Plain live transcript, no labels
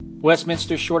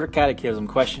Westminster Shorter Catechism,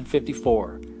 question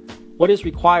 54. What is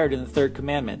required in the third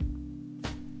commandment?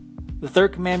 The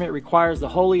third commandment requires the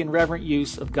holy and reverent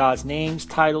use of God's names,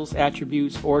 titles,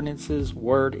 attributes, ordinances,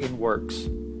 word, and works.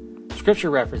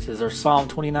 Scripture references are Psalm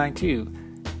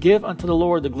 29:2. Give unto the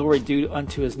Lord the glory due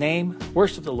unto his name.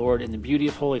 Worship the Lord in the beauty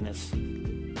of holiness.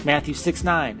 Matthew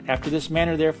 6:9. After this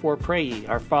manner therefore pray ye,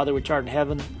 Our Father which art in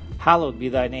heaven, hallowed be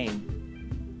thy name.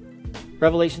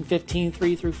 Revelation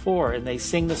 15:3-4. And they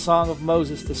sing the song of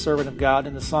Moses, the servant of God,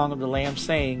 and the song of the Lamb,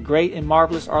 saying, Great and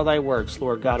marvelous are thy works,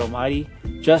 Lord God Almighty.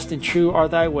 Just and true are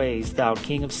thy ways, thou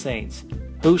King of saints.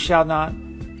 Who shall not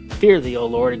fear thee, O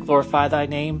Lord, and glorify thy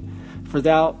name? For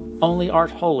thou only art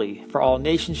holy. For all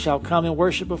nations shall come and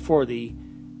worship before thee,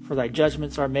 for thy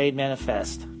judgments are made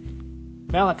manifest.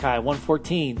 Malachi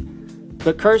 1:14.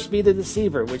 But cursed be the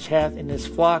deceiver, which hath in his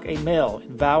flock a male,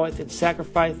 and voweth and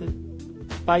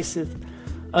sacrificeth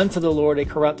unto the Lord a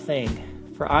corrupt thing.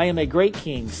 For I am a great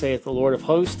king, saith the Lord of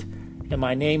hosts, and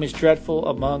my name is dreadful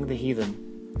among the heathen.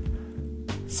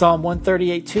 Psalm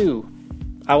 138:2.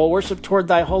 I will worship toward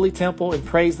thy holy temple, and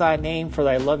praise thy name for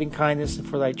thy loving kindness and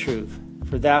for thy truth.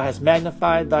 For thou hast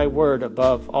magnified thy word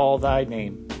above all thy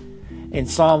name. In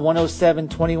Psalm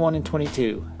 107:21 and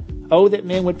 22. Oh, that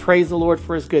men would praise the Lord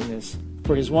for his goodness,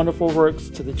 for his wonderful works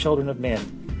to the children of men.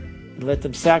 And let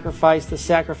them sacrifice the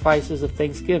sacrifices of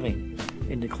thanksgiving,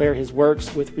 and declare his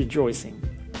works with rejoicing.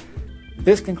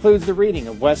 This concludes the reading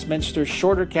of Westminster's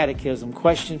Shorter Catechism,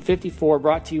 question 54,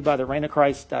 brought to you by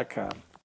thereignofchrist.com.